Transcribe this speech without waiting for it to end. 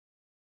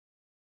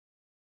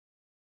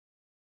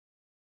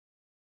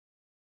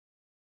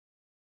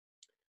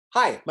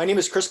Hi, my name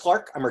is Chris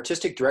Clark. I'm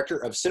Artistic Director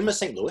of Cinema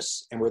St.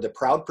 Louis, and we're the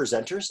proud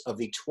presenters of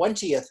the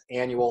 20th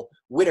annual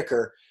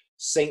Whitaker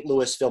St.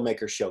 Louis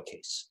Filmmaker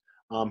Showcase.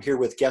 I'm here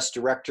with guest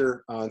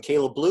director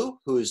Caleb Blue,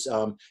 whose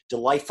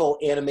delightful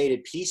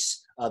animated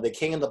piece, The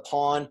King and the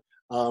Pawn,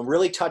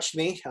 really touched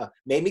me,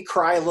 made me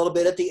cry a little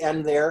bit at the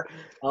end there,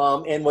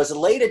 and was a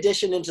late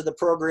addition into the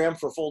program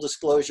for full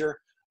disclosure.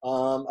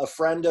 A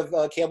friend of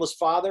Caleb's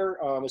father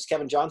was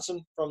Kevin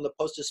Johnson from the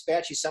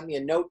Post-Dispatch. He sent me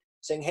a note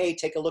saying, hey,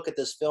 take a look at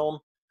this film.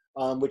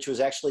 Which was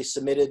actually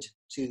submitted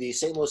to the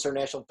St. Louis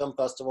International Film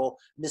Festival,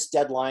 missed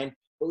deadline,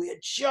 but we had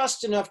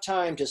just enough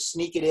time to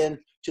sneak it in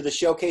to the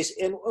showcase,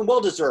 and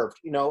well-deserved,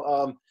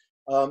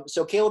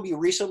 So Caleb, you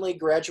recently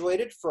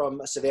graduated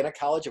from Savannah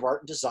College of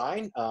Art and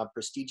Design,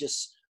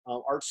 prestigious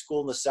art school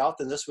in the South,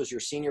 and this was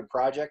your senior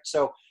project.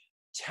 So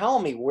tell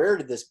me, where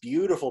did this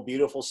beautiful,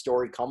 beautiful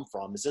story come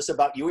from? Is this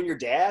about you and your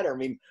dad? Or, I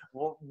mean,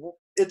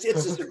 it's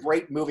just a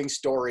great moving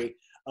story.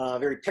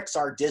 Very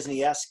Pixar,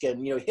 Disney-esque,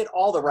 and hit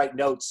all the right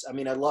notes. I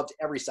mean, I loved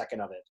every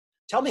second of it.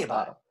 Tell me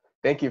about it.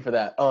 Thank you for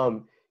that.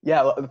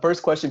 Yeah, the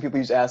first question people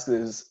usually ask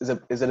is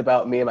it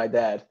about me and my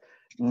dad?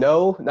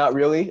 No, not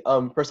really.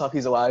 First off,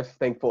 he's alive.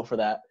 Thankful for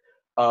that.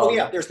 Oh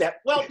yeah, there's that.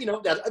 Well,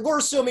 we're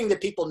assuming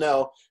that people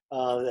know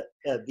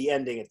the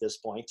ending at this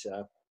point.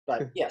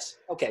 But yes,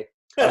 okay.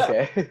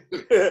 Okay.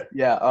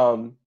 Yeah.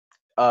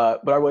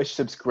 But our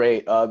relationship's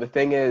great. The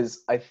thing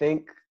is, I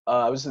think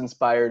I was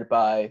inspired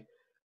by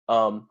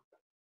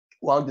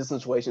long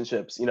distance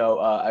relationships.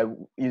 I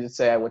used to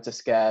say I went to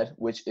SCAD,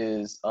 which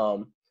is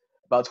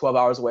about 12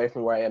 hours away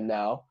from where I am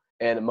now.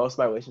 And most of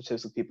my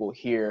relationships with people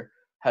here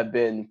have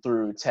been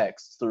through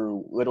text,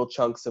 through little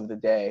chunks of the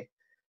day.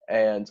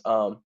 And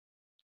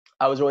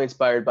I was really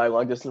inspired by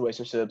long distance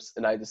relationships.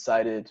 And I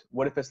decided,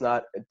 what if it's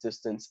not a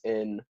distance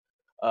in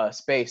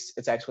space,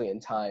 it's actually in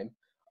time.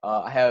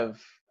 I have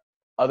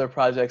other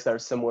projects that are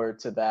similar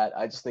to that.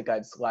 I just think I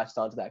just latched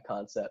onto that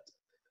concept.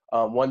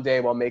 One day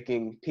while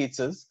making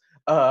pizzas,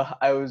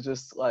 I was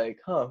just like,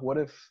 what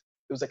if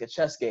it was like a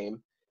chess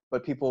game,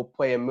 but people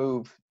play and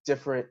move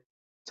different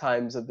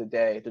times of the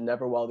day. They're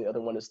never while the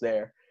other one is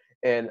there.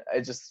 And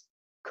it just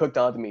cooked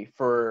onto me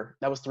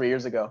that was 3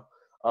 years ago.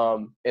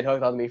 It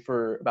hooked onto me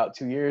for about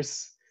 2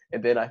 years.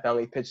 And then I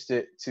finally pitched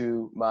it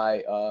to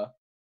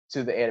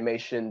to the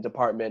animation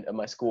department of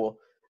my school,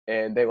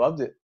 and they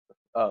loved it.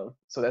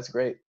 So that's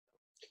great.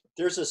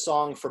 There's a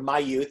song from my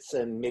youth,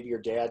 and maybe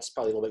your dad's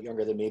probably a little bit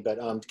younger than me, but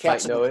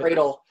Cats in the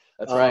Cradle.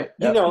 That's right.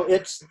 Yep.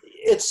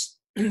 It's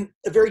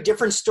a very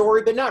different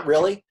story, but not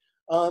really.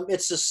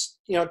 It's just,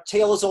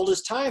 tale as old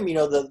as time.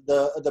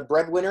 The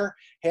breadwinner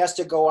has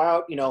to go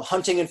out,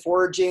 hunting and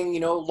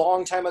foraging,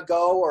 long time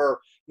ago,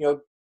 or,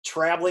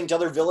 traveling to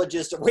other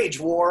villages to wage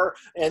war,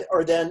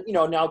 or then,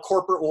 now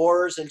corporate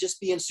wars, and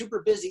just being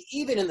super busy,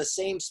 even in the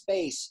same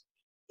space.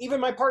 Even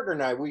my partner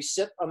and I, we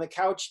sit on the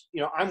couch,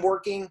 I'm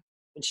working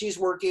and she's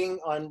working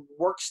on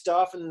work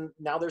stuff, and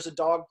now there's a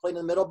dog playing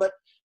in the middle, but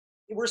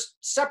we're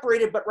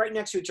separated, but right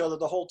next to each other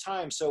the whole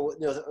time. So,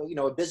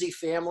 a busy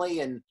family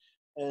and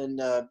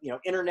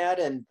internet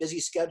and busy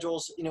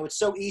schedules, it's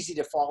so easy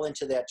to fall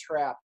into that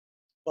trap.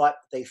 But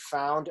they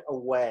found a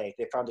way.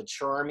 They found a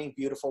charming,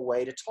 beautiful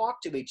way to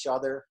talk to each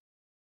other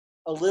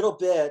a little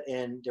bit.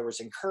 And there was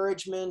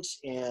encouragement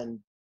and,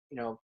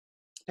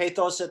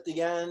 pathos at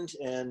the end,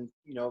 and,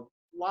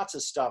 lots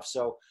of stuff.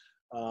 So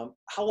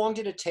how long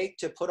did it take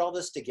to put all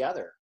this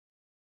together?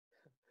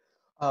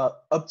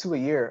 Up to a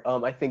year.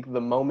 I think the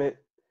moment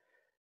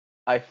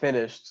I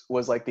finished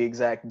was like the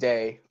exact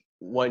day,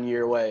 1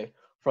 year away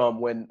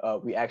from when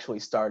we actually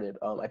started.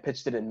 I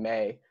pitched it in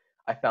May.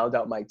 I found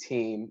out my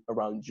team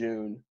around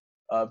June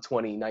of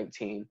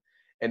 2019.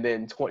 And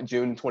then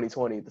June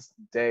 2020, this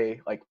day,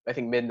 like I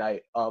think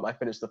midnight, I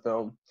finished the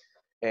film.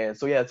 And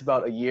so, yeah, it's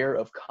about a year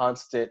of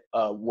constant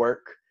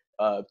work,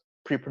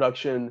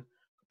 pre-production,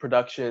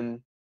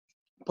 production,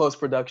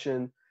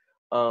 post-production.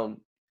 And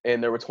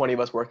there were 20 of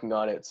us working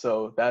on it.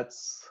 So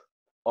that's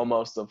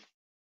almost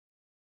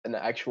an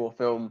actual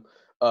film,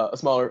 a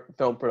smaller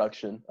film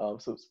production.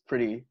 So it's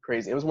pretty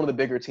crazy. It was one of the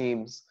bigger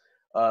teams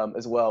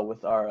as well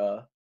with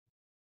our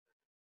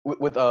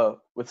with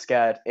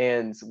SCAD,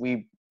 and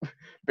we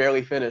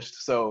barely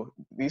finished. So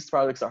these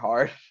projects are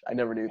hard. I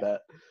never knew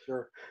that.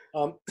 Sure.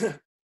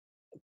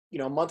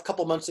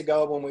 Couple months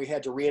ago, when we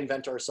had to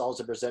reinvent ourselves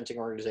as a presenting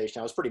organization,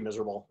 I was pretty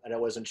miserable, and I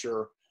wasn't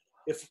sure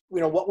if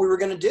what we were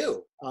going to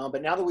do.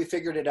 But now that we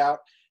figured it out,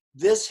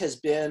 this has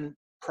been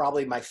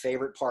probably my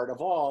favorite part of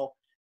all,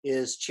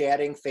 is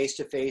chatting face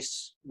to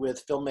face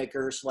with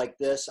filmmakers like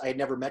this. I had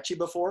never met you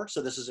before,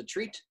 so this is a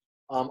treat.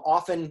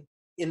 Often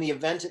in the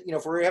event,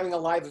 if we're having a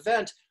live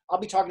event, I'll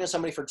be talking to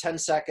somebody for 10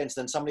 seconds,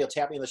 then somebody will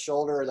tap me on the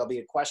shoulder, or there'll be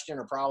a question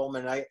or problem,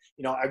 and I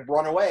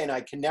run away, and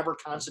I can never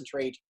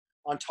concentrate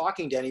on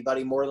talking to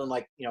anybody more than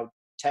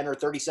 10 or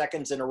 30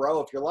 seconds in a row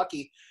if you're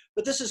lucky.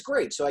 But this is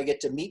great. So I get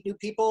to meet new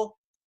people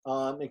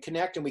and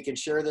connect, and we can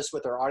share this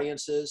with our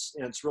audiences,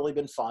 and it's really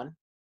been fun.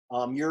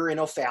 You're in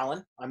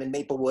O'Fallon, I'm in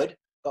Maplewood,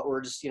 but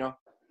we're just,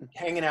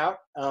 hanging out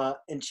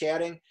and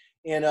chatting.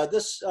 And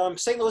this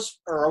St. Louis,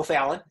 or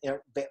O'Fallon,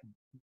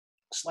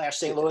 slash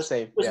St. Louis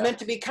Same, was yeah. meant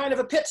to be kind of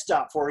a pit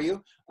stop for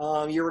you.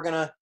 You were going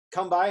to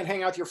come by and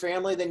hang out with your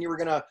family. Then you were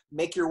going to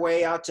make your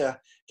way out to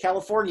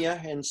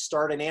California and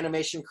start an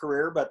animation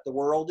career. But the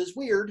world is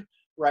weird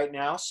right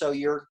now. So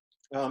you're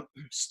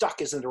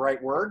stuck isn't the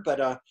right word,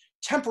 but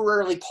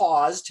temporarily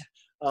paused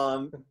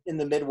in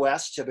the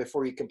Midwest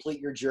before you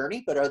complete your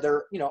journey. But are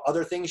there,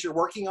 other things you're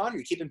working on? Are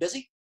you keeping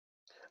busy?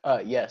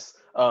 Yes.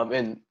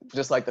 And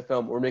just like the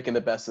film, we're making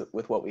the best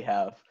with what we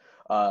have.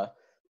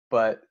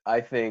 But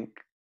I think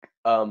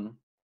I'm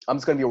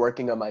just going to be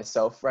working on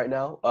myself right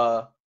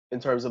now in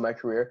terms of my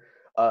career.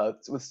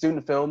 With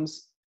student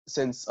films,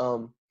 since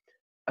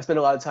I spent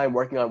a lot of time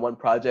working on one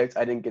project,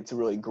 I didn't get to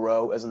really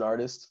grow as an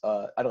artist.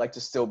 I'd like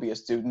to still be a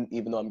student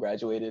even though I'm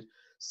graduated.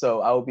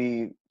 So I will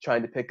be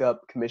trying to pick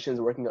up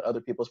commissions working on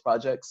other people's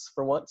projects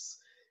for once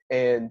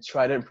and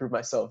try to improve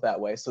myself that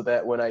way so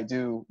that when I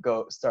do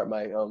go start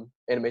my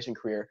animation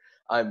career,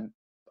 I'm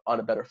on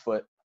a better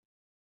foot.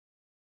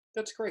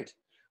 That's great.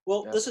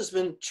 Well, Yeah. this has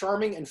been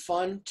charming and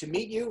fun to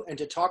meet you and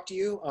to talk to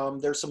you.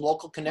 There's some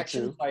local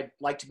connections I'd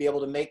like to be able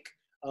to make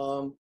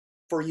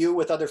for you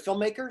with other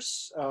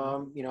filmmakers.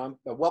 I'm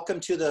welcome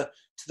to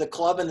the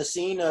club and the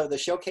scene of the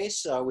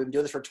showcase. We've been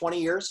doing this for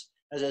 20 years,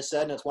 as I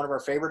said, and it's one of our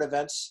favorite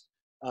events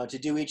to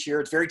do each year.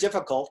 It's very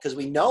difficult because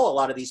we know a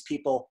lot of these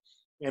people,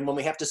 and when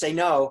we have to say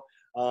no,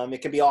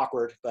 it can be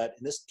awkward. But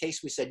in this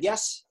case, we said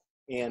yes,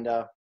 and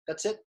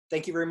that's it.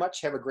 Thank you very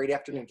much. Have a great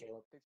afternoon,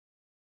 Caleb.